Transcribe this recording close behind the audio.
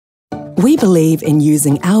We believe in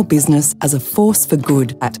using our business as a force for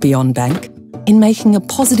good at Beyond Bank, in making a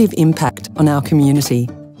positive impact on our community.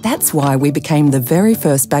 That's why we became the very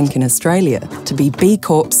first bank in Australia to be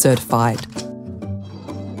B-Corp certified.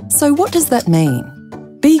 So what does that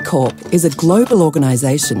mean? B-Corp is a global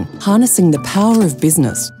organisation harnessing the power of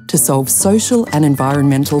business to solve social and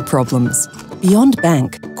environmental problems. Beyond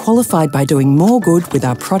Bank qualified by doing more good with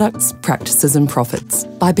our products, practices and profits,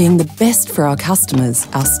 by being the best for our customers,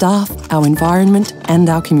 our staff, our environment and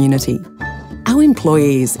our community. Our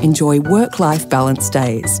employees enjoy work-life balance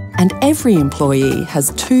days, and every employee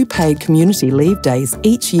has 2 paid community leave days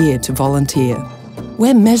each year to volunteer.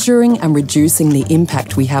 We're measuring and reducing the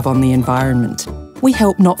impact we have on the environment. We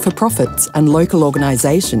help not-for-profits and local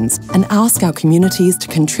organisations and ask our communities to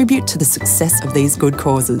contribute to the success of these good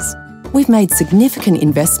causes. We've made significant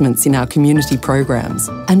investments in our community programs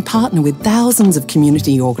and partner with thousands of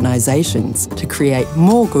community organisations to create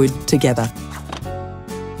more good together.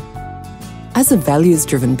 As a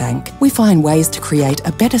values-driven bank, we find ways to create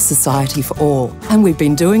a better society for all, and we've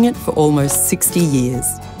been doing it for almost 60 years.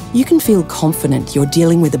 You can feel confident you're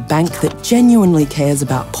dealing with a bank that genuinely cares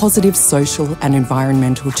about positive social and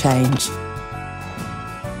environmental change.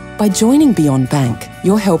 By joining Beyond Bank,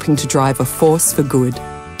 you're helping to drive a force for good.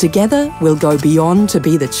 Together, we'll go beyond to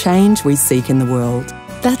be the change we seek in the world.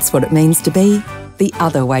 That's what it means to be the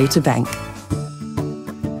other way to bank.